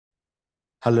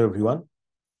Hello everyone.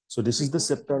 So this is the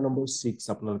chapter number 6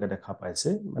 আপোনালোকে দেখা পাইছে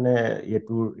মানে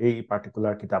এটোৰ এই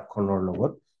পাৰ্টিকুলাৰ কিতাপখনৰ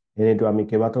লগত এনেটো আমি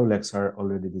কেবাটাও লেকচাৰ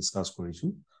অলৰেডি ডিসকাস কৰিছো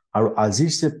আৰু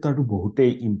আজিৰ চেপ্টাৰটো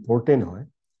বহুতেই ইম্পৰ্টেন্ট হয়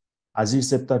আজিৰ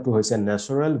চেপ্টাৰটো হৈছে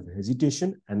ন্যাচাৰাল ভেজিটেশন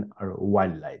এণ্ড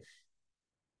ওয়াইল্ড লাইফ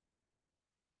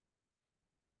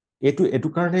এটো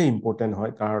কাৰণে ইম্পৰ্টেন্ট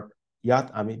হয় কাৰণ ইয়াত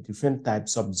আমি ডিফাৰেন্ট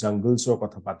টাইপস অফ জংগলছৰ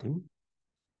কথা পাতিম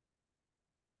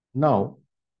নাও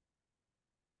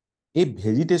এই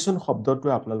ভেজিটেশন শব্দটো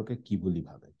আপোনালোকে কি বুলি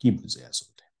ভাবে কি বুজে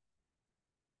আসলে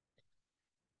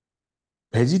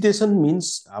ভেজিটেশন মিন্স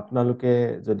আপোনালোকে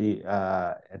যদি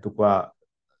এটুকুৰা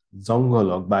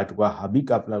জংগলক বা এটুকুৰা হাবিক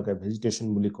আপোনালোকে ভেজিটেশন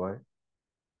বুলি কয়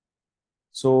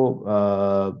সো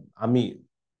আমি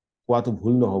কোৱাটো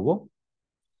ভুল নহব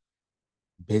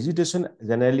ভেজিটেশন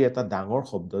জেনাৰেলি এটা ডাঙৰ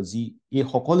শব্দ যি এই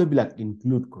সকলো বিলাক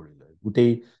ইনক্লুড কৰি লয়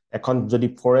গুটেই এখন যদি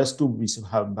ফৰেষ্টটো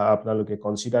বা আপোনালোকে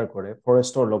কনসিডাৰ কৰে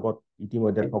ফৰেষ্টৰ লগত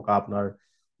ইতিমধ্যে থকা আপোনাৰ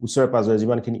উচৰে পাজৰে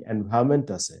যিমানখিনি এনভায়ৰনমেন্ট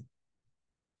আছে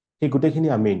সেই গুটেখিনি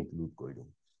আমি ইনক্লুড কৰি দিম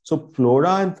সো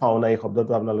ফ্লোৰা এণ্ড ফাউনা এই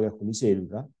শব্দটো আপোনালোকে শুনিছে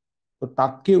এৰুকা তো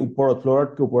তাতকে ওপৰত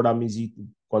ফ্লোৰাতকে ওপৰত আমি যি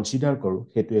কনসিডাৰ কৰো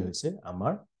হেতুৱে হৈছে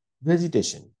আমাৰ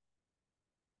ভেজিটেশন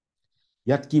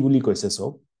ইয়াত কি বুলি কৈছে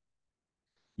সব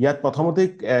ইয়াত প্ৰথমতে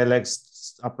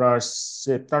আপোনাৰ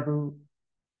চেপ্টাৰটো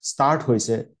স্টাৰ্ট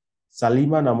হৈছে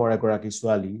সালিমা নামৰ এগৰাকী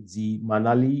ছোৱালী যি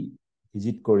মানালী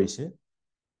ভিজিট কৰিছে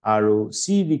আৰু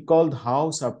she recalled how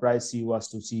surprised she was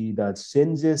to see the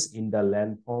changes in the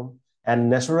landform and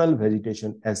natural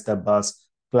vegetation as the bus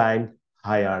climbed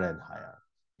higher and higher.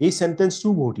 এই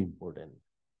সেন্টেন্সটো বহুত ইম্পৰ্টেন্ট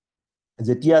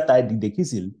যেতিয়া তাই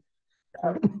দেখিছিল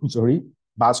সৰি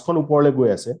বাছখন ওপৰলৈ গৈ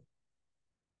আছে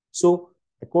সো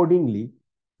accordingly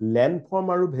landform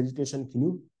আৰু vegetation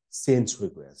খিনিও চেঞ্জ হৈ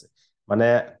গৈ আছে মানে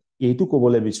এইটো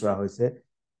ক'বলৈ বিচৰা হৈছে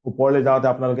ওপৰলৈ যাওঁতে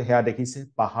আপোনালোকে হেয়া দেখিছে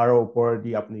পাহাৰৰ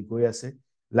ওপৰেদি আপুনি গৈ আছে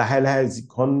লাহে লাহে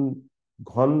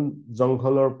ঘন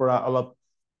জংঘলৰ পৰা অলপ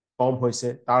কম হৈছে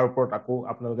তাৰ ওপৰত আকৌ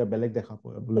আপোনালোকে বেলেগ দেখা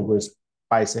পাবলৈ গৈ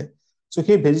পাইছে সো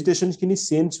সেই ভেজিটেশন খিনি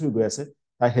চেঞ্জ হৈ গৈ আছে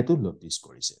তাই হেতু নটিস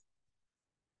কৰিছে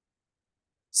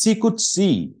she could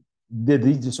see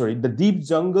the deep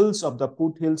jungles of the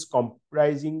foothills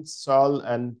comprising sal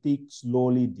and thick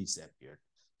slowly disappeared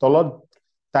তলত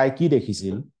তাই কি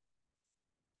দেখিছিল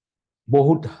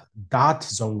বহুত ডাঠ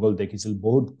জংগল দেখিছিল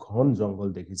বহুত ঘন জংগল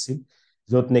দেখিছিল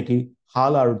যত নেকি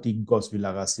হাল আৰু টিক গছ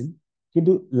বিলাক আছিল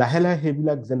কিন্তু লাহে লাহে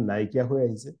হেবিলাক যেন নাইকিয়া হৈ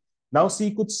আহিছে now she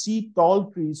could see tall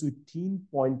trees with thin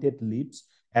pointed leaves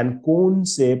and cone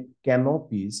shaped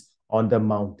canopies on the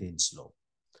mountain slope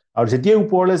আৰু যেতিয়া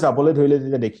ওপৰলৈ যাবলৈ ধৰিলে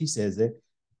তেতিয়া দেখিছে যে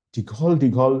দীঘল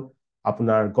দীঘল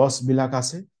আপোনাৰ গছ বিলাক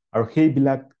আছে আৰু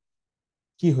সেইবিলাক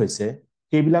কি হৈছে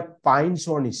সেইবিলাক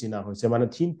পাইনছৰ নিচিনা হৈছে মানে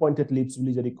থিন পইণ্টেড লিভছ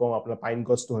বুলি যদি কওঁ আপোনাৰ পাইন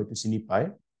গছটো হয়তো চিনি পায়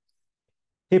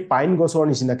সেই পাইন গছৰ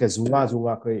নিচিনাকে জুঙা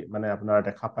জুঙাকৈ মানে আপোনাৰ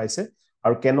দেখা পাইছে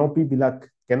আৰু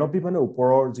কেনপি মানে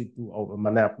ওপৰৰ যিটো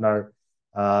মানে আপোনাৰ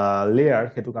লেয়াৰ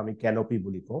হেতুক আমি কেনপি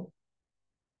বুলি কওঁ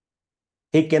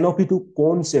এই কেনপিটো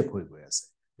কোন শেপ হৈ গৈ আছে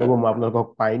এবং মই আপোনালোকক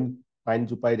পাইন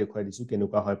জুপাই দেখুৱাই দিছো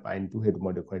কেনেকুৱা হয় পাইনটো হেতু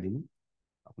মই দেখুৱাই দিম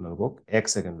আপোনালোকক এক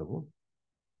সেকেন্ড লব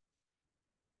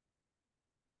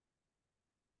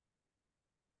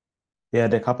এয়া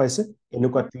দেখা পাইছে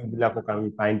এনেকুৱা ট্ৰি বিলাকক আমি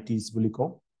পাইন ট্ৰিজ বুলি কওঁ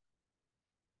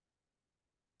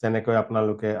তেনেকৈ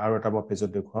আপোনালোকে আৰু এটা মই পেজত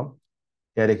দেখুৱাম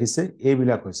এয়া দেখিছে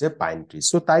এইবিলাক হৈছে পাইন ট্ৰিজ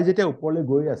সো তাই যেতিয়া ওপৰলৈ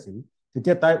গৈ আছিল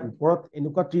তেতিয়া তাই ওপৰত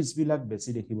এনেকুৱা ট্ৰিজ বিলাক বেছি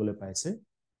দেখিবলৈ পাইছে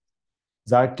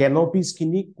যাৰ কেনপিজ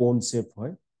খিনি কোন শেপ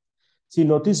হয় she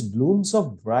noticed blooms of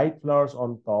bright flowers on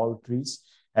tall trees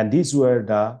and these were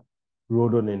the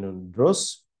rhododendrons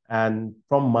and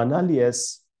from Manali as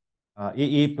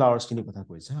এই ফ্লাৱাৰ্স খিনি কথা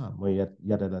কৈছে হা মই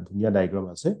ইয়াত এটা ধুনীয়া ডায়াগ্ৰাম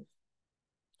আছে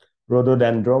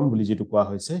rhododendron বুলি যেটো কোৱা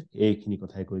হৈছে এইখিনি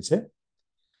কথাই কৈছে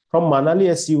from Manali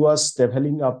as she was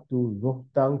traveling up to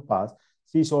Rohtang Pass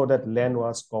she saw that land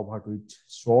was covered with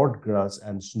short grass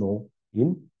and snow in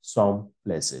some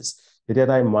places যেতিয়া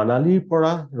তাই মানালীৰ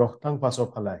পৰা ৰহটাং পাছৰ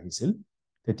ফালে আহিছিল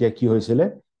তেতিয়া কি হৈছিল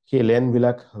সেই লেণ্ড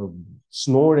বিলাক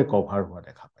স্নোৰে কভাৰ হোৱা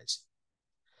দেখা পাইছে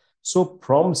সো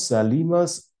ফ্ৰম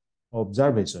সালিমাস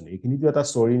observation এইখিনিটো এটা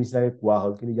ষ্টৰী নিচিনাকৈ কোৱা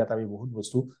হ'ল কিন্তু ইয়াত আমি বহুত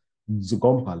বস্তু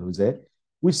গম পালো যে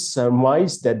we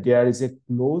surmise that there is a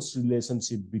close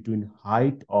relationship between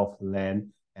height of land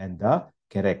and the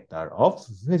character of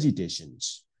vegetations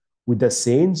with the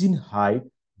change in height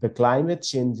the climate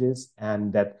changes and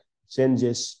that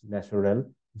changes natural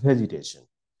vegetation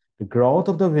the growth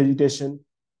of the vegetation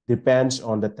depends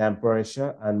on the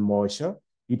temperature and moisture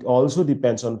it also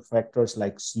depends on factors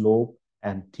like slope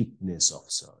and thickness of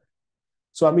soil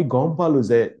so আমি গম পালো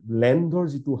যে ল্যান্ডৰ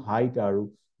যেটো height আৰু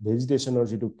ভেজিটেশনৰ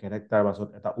যেটো character মাজত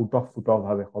এটা উটক ফুটক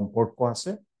ভাবে সম্পৰ্ক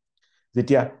আছে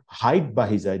যেতিয়া হাইট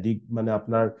বাঢ়ি যায় মানে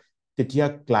আপোনাৰ তেতিয়া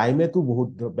ক্লাইমেটো বহুত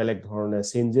বেলেগ ধৰণে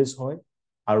চেঞ্জেছ হয়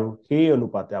আৰু সেই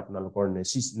অনুপাতে আপোনালোকৰ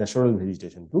নেচাৰেল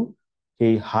ভেজিটেশ্যনটো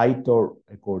সেই হাইটৰ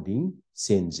একৰ্ডিং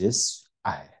চেঞ্জেছ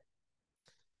আহে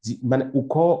মানে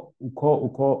ওখ ওখ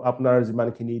ওখ আপোনাৰ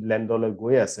যিমানখিনি লেণ্ডলৈ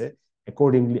গৈ আছে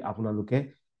একৰ্ডিংলি আপোনালোকে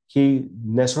সেই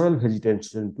নেচাৰেল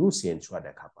ভেজিটেশ্যনটো চেঞ্জ হোৱা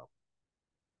দেখা পাব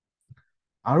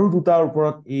আৰু দুটাৰ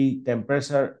ওপৰত এই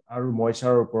টেম্পাৰেচাৰ আৰু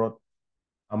মইশ্চাৰৰ ওপৰত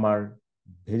আমাৰ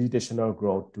ভেজিটেশ্যনৰ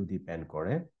গ্ৰথটো ডিপেণ্ড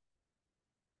কৰে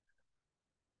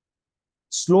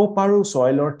স্লোপ আৰু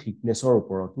সয়েলৰ থিকনেছৰ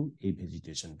ওপৰতো এই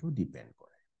ভেজিটেশ্যনটো ডিপেণ্ড কৰে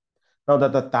Now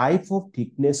that the type of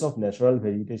thickness of natural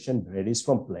vegetation varies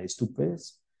from place to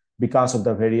place because of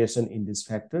the variation in these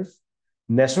factors.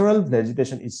 Natural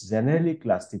vegetation is generally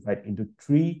classified into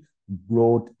three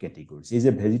broad categories. Is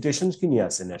a vegetation kini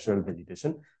ase natural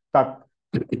vegetation tak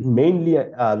mainly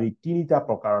we tinita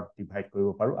prakarat divide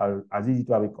koribo paru aru aji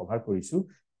jitu ami cover korisu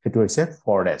hetu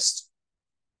hoise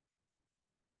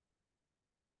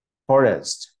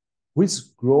forest which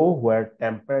grow where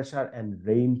temperature and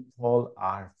rainfall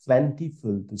are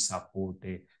plentiful to support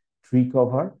a tree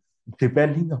cover.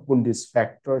 Depending upon these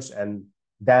factors, and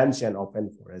dense and open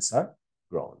forests are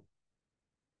grown.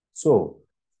 So,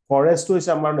 forest is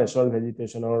our natural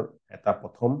vegetation or eta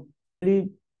prothom.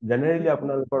 Generally,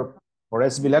 আপোনালোকৰ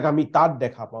forest বিলাক আমি তাত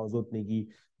দেখা পাওঁ য'ত নেকি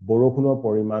বৰষুণৰ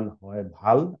পৰিমাণ হয়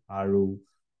ভাল আৰু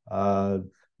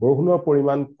বৰষুণৰ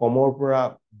পৰিমাণ কমৰ পৰা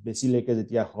বেছিলৈকে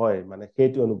যেতিয়া হয় মানে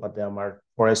সেইটো অনুপাতে আমাৰ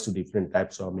ফৰেষ্টটো ডিফাৰেণ্ট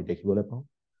টাইপছৰ আমি দেখিবলৈ পাওঁ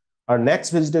আৰু নেক্সট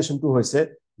ভেজিটেশ্যনটো হৈছে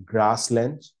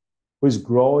grasslands which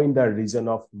grow in the region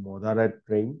of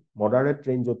moderate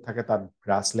rain য'ত থাকে তাত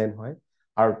grassland হয়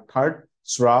আৰু third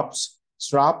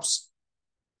shrubs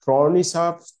thorny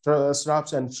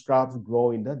shrubs and scrubs grow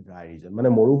in the dry region মানে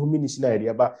মৰুভূমি নিচিনা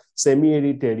এৰিয়া বা সেমি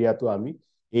এৰিড এৰিয়াটো আমি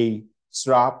এই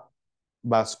shrub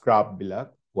বা scrub বিলাক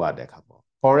পোৱা দেখা পাওঁ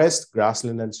forest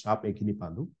grassland and shrub এখিনি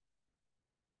পালো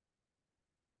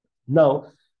now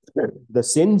the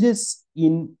changes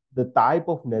in the type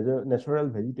of natural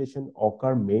vegetation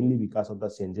occur mainly because of the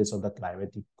changes of the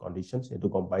climatic conditions etu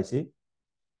kom paise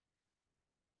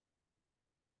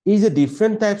is a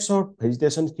different types of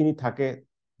vegetation kini thake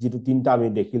jitu tinta ami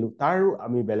dekhilu tar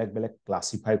ami belek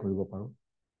classify koribo paru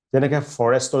jeneke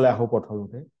forest ole aho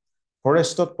prothomote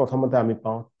forestot prothomote ami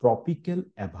pao tropical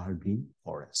evergreen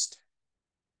forest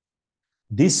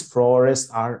these forests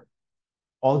are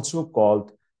also called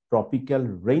tropical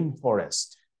rainforest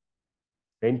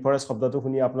শব্দটো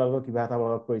শুনি আপোনালোকৰ কিবা এটা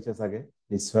মনত পৰিছে চাগে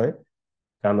নিশ্চয়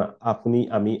কাৰণ আপুনি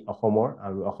আমি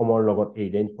অসমৰ লগত এই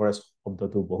ৰেইন ফৰেষ্ট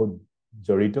শব্দটো বহুত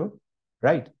জড়িত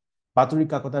ৰাইট বাতৰি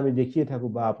কাকত আমি দেখিয়ে থাকো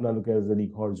বা আপোনালোকে যদি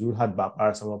ঘৰ জুৰহাট বা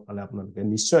পাৰসামৰ ফালে আপোনালোকে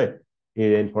নিশ্চয় এই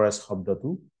ৰেইন ফৰেষ্ট শব্দটো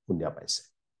শুনি পাইছে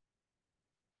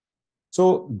So,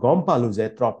 গম পালো যে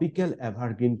tropical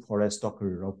evergreen forest or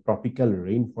tropical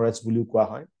rain forest বুলি কোৱা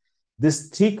হয় This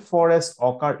thick forests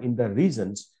occur in the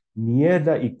regions near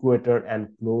the equator and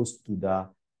close to the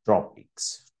tropics.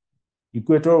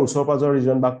 Equator usopazor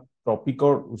region ba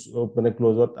tropical mane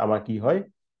close amar ki hoy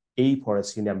ei forest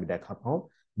kini ami dekha pao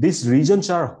These regions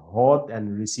are hot and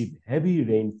receive heavy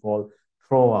rainfall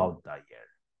throughout the year.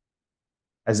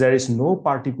 As there is no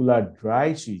particular dry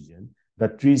season, the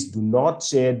trees do not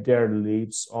shed their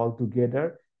leaves altogether.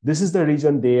 This is the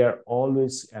region they are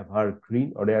always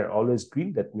evergreen or they are always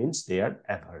green. That means they are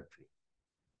evergreen.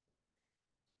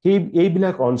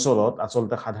 এইবিলাক অঞ্চলত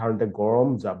আসলতে সাধাৰণতে গৰম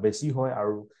বেছি হয়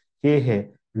আৰু সেহে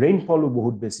ৰেইনফলো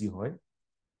বহুত বেছি হয়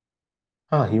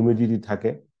হিউমিডিটি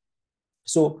থাকে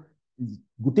সো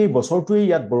গোটেই বছৰটোই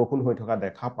ইয়াত বৰষুণ হৈ থকা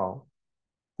দেখা পাওঁ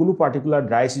কোনো পাৰ্টিকুলাৰ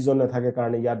ড্ৰাই সিজন নাথাকে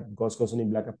কাৰণে ইয়াত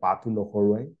গছগছনিবিলাকে পাতো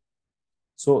নখৰুৱাই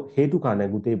সো হেতু কাৰণে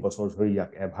গোটেই বছৰ ধৰি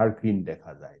ইয়াক এভাৰগ্ৰীন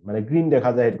দেখা যায় মানে গ্ৰীন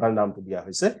দেখা যায় এটো কাৰণ নামটো দিয়া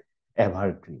হৈছে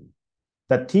evergreen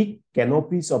The thick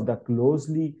canopies of the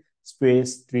closely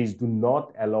spaced trees do not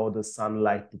allow the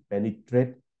sunlight to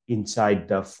penetrate inside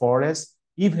the forest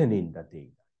even in the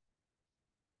daylight.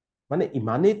 মানে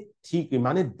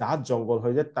ইমানে দাঁত জংগল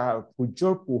হয় যে তাৰ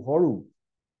সূৰ্যৰ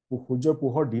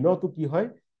পোহৰ দিনতো কি হয়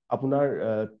আপোনাৰ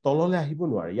তললে আহিব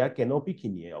নোৱাৰে ইয়াৰ কেনপি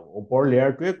খিনিয়ে ওপৰ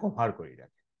লেয়াৰটোৱে কভাৰ কৰি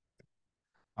ৰাখে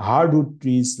Hardwood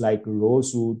trees like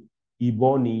rosewood,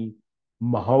 ebony,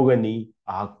 mahogany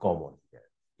are common.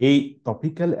 এই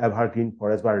টপিক্যাল এভাৰগ্ৰীন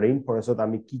ফৰেষ্ট বা ৰেইন ফৰেষ্টত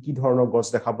আমি কি ধৰণৰ গছ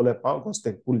দেখাবলৈ পাওঁ গছ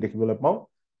ফুল দেখিবলৈ পাওঁ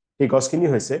এই গছখিনি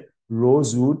হৈছে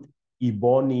rosewood,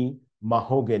 ebony,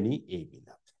 mahogany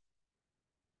এইবিলাক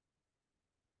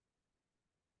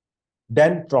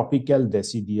Then tropical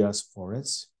deciduous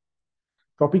forests.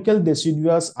 Tropical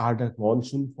deciduous are the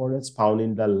monsoon forests found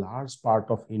in the large part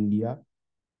of India,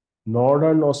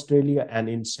 Northern Australia, and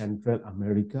in Central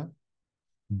America.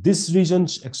 These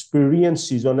regions experience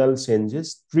seasonal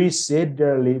changes. Trees shed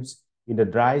their leaves in the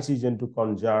dry season to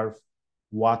conserve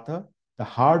water. The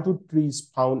hardwood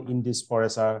trees found in this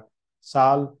forest are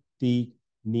sal, teak,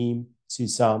 neem,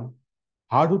 sisam.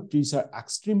 Hardwood trees are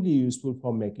extremely useful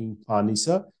for making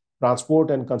furniture,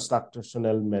 transport, and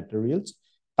constructional materials.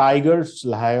 Tigers,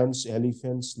 lions,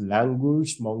 elephants,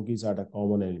 langurs, monkeys are the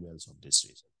common animals of this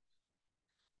region.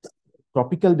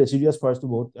 Tropical deciduous forest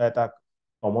বহুত এটা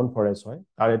common forest হয়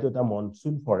আৰু এইটো এটা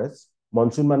monsoon forest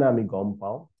monsoon মানে আমি গম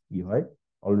পাওঁ কি হয়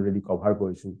অলৰেডি কভাৰ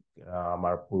কৰিছো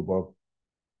আমাৰ পূৰ্বৰ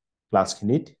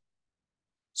ক্লাছখিনিত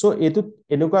সো এইটো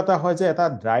এনেকুৱা এটা হয় যে এটা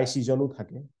ড্ৰাই সিজনো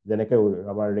থাকে যেনেকৈ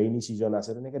আমাৰ ৰেইনি সিজন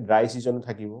আছে তেনেকৈ ড্ৰাই সিজনো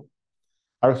থাকিব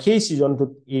আৰু সেই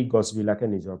সিজনটোত এই গছবিলাকে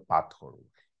নিজৰ পাত সৰু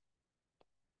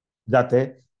যাতে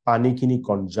পানীখিনি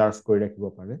কনজাৰ্ভ কৰি ৰাখিব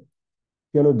পাৰে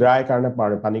কিয়নো ড্ৰাই কাৰণে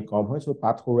পানী কম হয় সো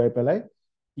পাত সৰুৱাই পেলাই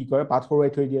কি কৰে পাত সৰুৱাই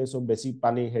থৈ দিয়ে সো বেছি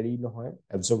পানী হেৰি নহয়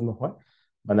এবজৰ্ব নহয়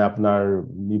মানে আপোনাৰ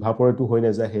ইভাপৰেটো হৈ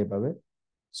নাযায় সেইবাবে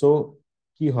সো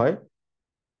কি হয়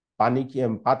পানী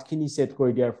পাতখিনি সেট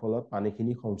কৰি দিয়াৰ ফলত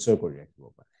পানীখিনি সঞ্চয় কৰি ৰাখিব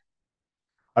পাৰে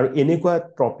আৰু এনেকুৱা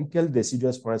ট্ৰপিক্যাল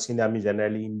ডেচিডুৱাছ ফৰেষ্টখিনি আমি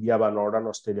জেনেৰেলি ইণ্ডিয়া বা নৰ্দাৰ্ণ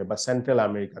অষ্ট্ৰেলিয়া বা চেণ্ট্ৰেল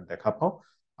আমেৰিকাত দেখা পাওঁ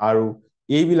আৰু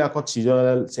এইবিলাকত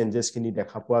ছিজনেল চেঞ্জেছখিনি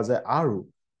দেখা পোৱা যায় আৰু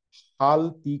শাল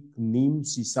টিক নিম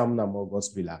চিচাম নামৰ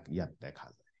গছবিলাক ইয়াত দেখা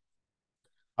যায়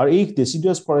আৰু এই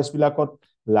ডেচিডুৱাছ ফৰেষ্টবিলাকত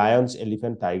লায়নছ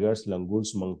এলিফেণ্ট টাইগাৰ্ছ লংগুৰ্ছ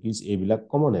মংকিজ এইবিলাক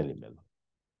কমন এনিমেল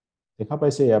দেখা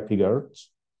পাইছে ইয়াৰ ফিগাৰত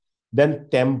then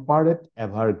টেম্পাৰেট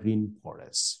evergreen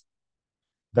forest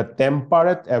The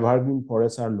temperate evergreen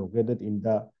forests are located in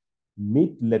the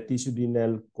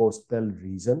mid-latitudinal coastal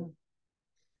region.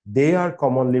 They are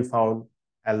commonly found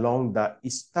along the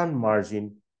eastern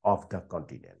margin of the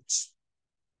continents.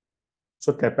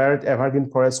 So temperate evergreen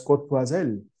forest ক'ত পোৱা যায়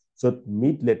so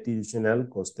mid-latitudinal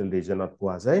coastal region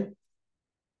পোৱা যায়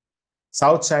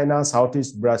South China,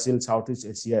 Southeast Brazil, Southeast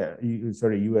Asia,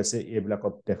 USA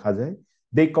এইবিলাকত দেখা যায়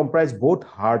They comprise both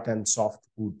hard and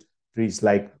softwood trees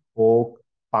like oak,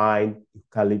 pine,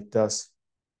 eucalyptus.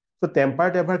 So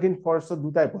temperate evergreen forest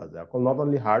দুটাই পোৱা যায় not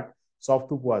only hard, soft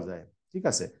to পোৱা যায় ঠিক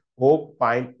আছে oak,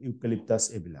 pine, eucalyptus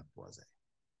এইবিলাক পোৱা যায়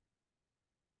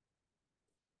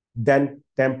Then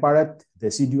temperate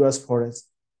deciduous forest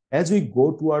as we go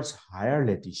towards higher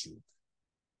latitude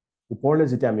ওপৰলৈ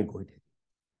যেতিয়া আমি গৈ থাকি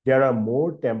there are more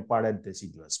temperate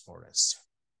deciduous forests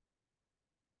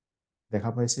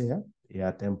দেখা পাইছে এয়া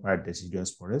temperate deciduous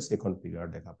forest এখন ফিগাৰ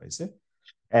দেখা পাইছে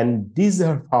And these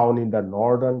are found in the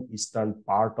northern eastern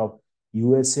part of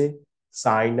USA,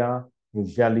 China,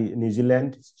 New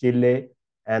Zealand, Chile,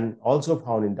 and also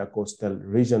found in the coastal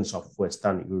regions of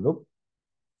Western Europe.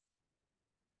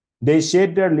 They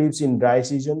shed their leaves in dry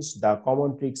seasons. The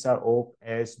common trees are oak,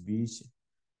 ash, beech,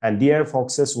 and deer,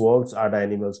 foxes, wolves are the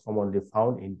animals commonly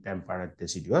found in temperate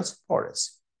deciduous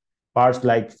forests. Birds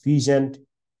like pheasant,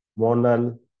 monal,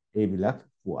 এইবিলাক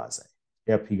পোৱা যায়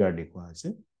এয়া figure দেখুওৱা হৈছে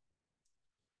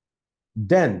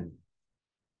Then,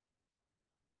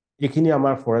 এইখিনি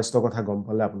আমাৰ ফৰেষ্টৰ কথা গম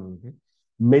পালে আপোনালোকে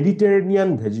Mediterranean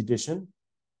vegetation.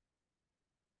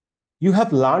 You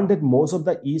have learned that most of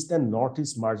the east and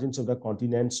northeast margins of the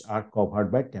continents are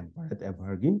covered by temperate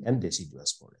evergreen and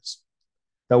deciduous forests.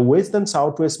 The west and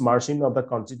southwest margin of the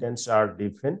continents are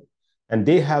different, and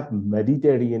they have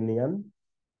Mediterranean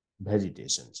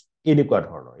vegetations. এনেকুৱা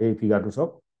ধৰণৰ এই ফিগাৰটো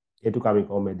চাওক এইটোক আমি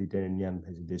কওঁ Mediterranean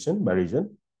vegetation বা region.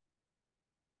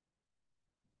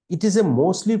 It is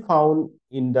mostly found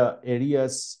in the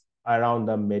areas around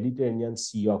the Mediterranean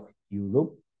Sea of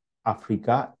Europe,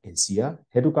 Africa, Asia.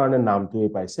 সেইটো কাৰণে নামটোৱে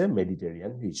পাইছে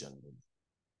Mediterranean region.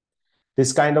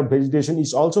 This kind of vegetation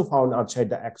is also found outside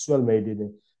the actual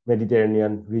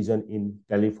Mediterranean region in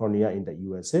California in the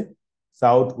USA,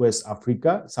 Southwest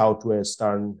Africa,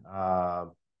 Southwestern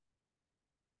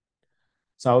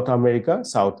South America,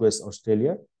 Southwest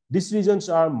Australia. These regions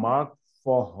are marked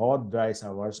for hot, dry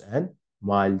summers and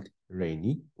mild,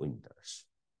 rainy winters.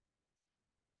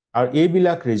 আৰু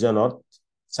এইবিলাক ৰিজনত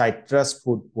citrus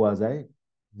food পোৱা যায়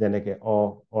যেনেকৈ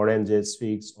oranges,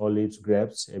 figs, olives,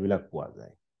 grapes এইবিলাক পোৱা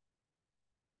যায়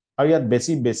আৰু ইয়াত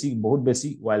বহুত বেছি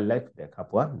ওয়াইল্ড লাইফ দেখা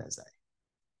পোৱা নাযায়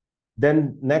দেন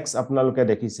নেক্সট আপোনালোকে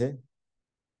দেখিছে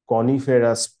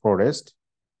coniferous forest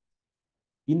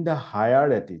in the higher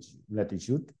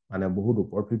latitude মানে বহুত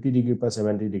ওপৰ 50 degree পৰা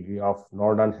 70 degree of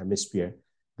northern hemisphere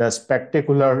The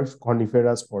spectacular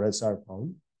coniferous forests are found.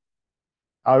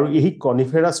 আৰু এই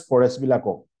coniferous forest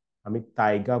বিলাকক আমি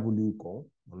taiga বুলিও কওঁ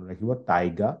মনত ৰাখিব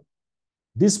taiga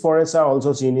These forests are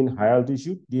also seen in higher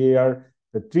altitude. They are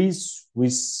the trees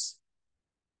which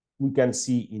we can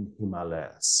see in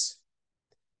Himalayas.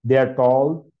 They are tall,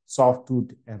 softwood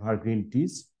evergreen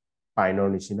trees, pine or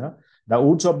nishina. The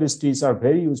woods of these trees are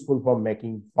very useful for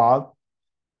making pulp,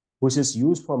 which is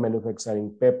used for manufacturing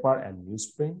paper and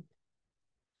newsprint.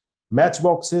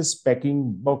 Matchboxes, packing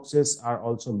boxes are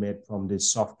also made from this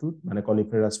softwood, মানে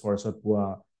coniferous forest পোৱা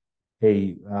এই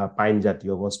pine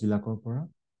জাতীয় গছবিলাকৰ পৰা.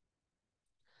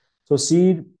 So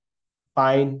cedar,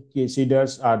 pine,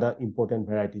 cedars are the important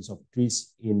varieties of trees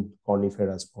in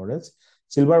coniferous forests.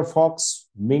 Silver fox,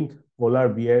 mink, polar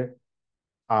bear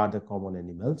are the common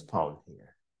animals found here.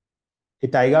 এই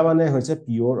tiger মানে হৈছে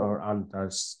পিয়ৰ অৰ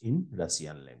আনটাৰ্স in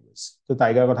Russian language. তো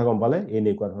tiger কথা গম পালে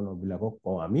এনেকুৱা ধৰণৰ বিলাকক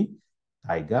কওঁ আমি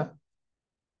টাইগাৰ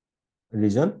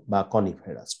ৰিজন বা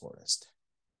কনিফেৰাছ ফৰেষ্ট.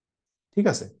 ঠিক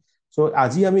আছে. So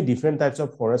আজি আমি ডিফাৰেন্ট টাইপস অফ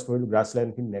ফৰেষ্ট পঢ়িলো,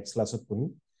 গ্ৰাছল্যান্ড খিনি নেক্সট ক্লাছত পঢ়িম.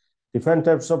 ডিফাৰেন্ট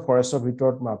টাইপস অফ ফৰেষ্টৰ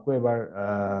ভিতৰত মই আকৌ এবাৰ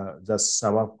জাস্ট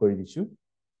সাম আপ কৰি দিছো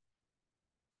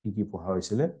কি কি পঢ়া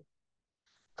হৈছিলে.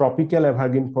 ট্ৰপিক্যাল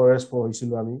এভাৰগ্ৰীন ফৰেষ্ট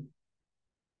পঢ়িছিলো আমি.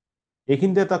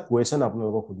 এইখিনিতে এটা কুৱেশ্যন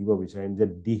আপোনালোকক সুধিব বিচাৰিম যে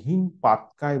দিহিং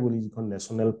পাটকাই বুলি যিখন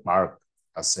নেশ্যনেল পাৰ্ক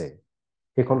আছে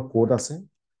সেইখন ক'ত আছে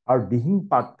আৰু দিহিং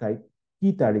পাটকাই কি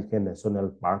তাৰিখে নেশ্যনেল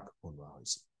পাৰ্ক বনোৱা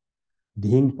হৈছিল.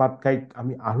 দিহিং পাটকাইক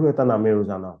আমি আৰু এটা নামেৰে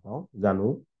জানো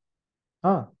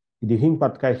হা. দিহিং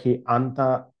পাটকাই সেই আনটা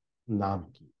নাম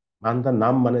কি, আনটা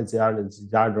নাম মানে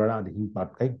যাৰ দ্বাৰা দিহিং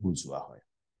পাটকাইক বুজোৱা হয়.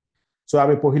 সো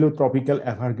আমি পঢ়িলো ট্ৰপিক্যাল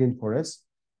এভাৰগ্ৰীন ফৰেষ্ট.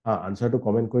 আনসাৰটো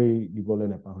কমেন্ট কৰি দিবলৈ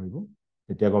নাপাহৰিব,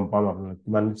 তেতিয়া গম পাম আপোনালোকে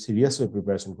কিমান সিৰিয়াস হৈ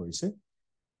প্ৰিপাৰেচন কৰিছে.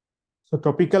 সো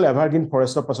ট্ৰপিক্যাল এভাৰগ্ৰীন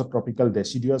ফৰেষ্টৰ পাছত ট্ৰপিক্যাল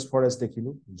ডেচিডিয়াছ ফৰেষ্ট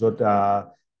দেখিলো, য'ত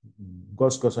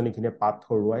গছ গছনিখিনিয়ে পাত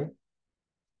সৰুৱাই.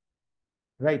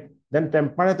 Right. Then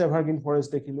temperate evergreen forest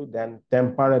দেখিলো, then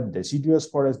temperate deciduous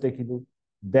forest দেখিলো,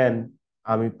 then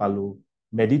আমি পালো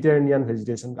মেডিটেৰেনিয়ান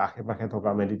ভেজিটেশন, আশে-পাশে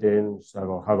থকা মেডিটেৰিয়ান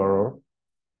সাগৰৰ,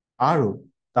 আৰু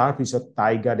তাৰ পিছত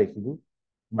টাইগা দেখিলো,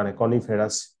 মানে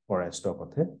কনিফেৰাছ ফৰেষ্টৰ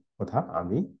কথা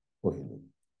আমি পঢ়িলো.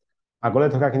 আগলৈ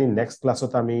থকাখিনি নেক্সট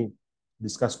ক্লাছত আমি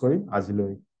ডিসকাস কৰিম.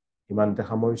 আজিলৈ ইমানতে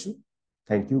সামৰিছো.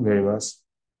 Thank you very mass.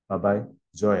 Bye bye.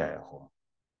 Jay I Assam.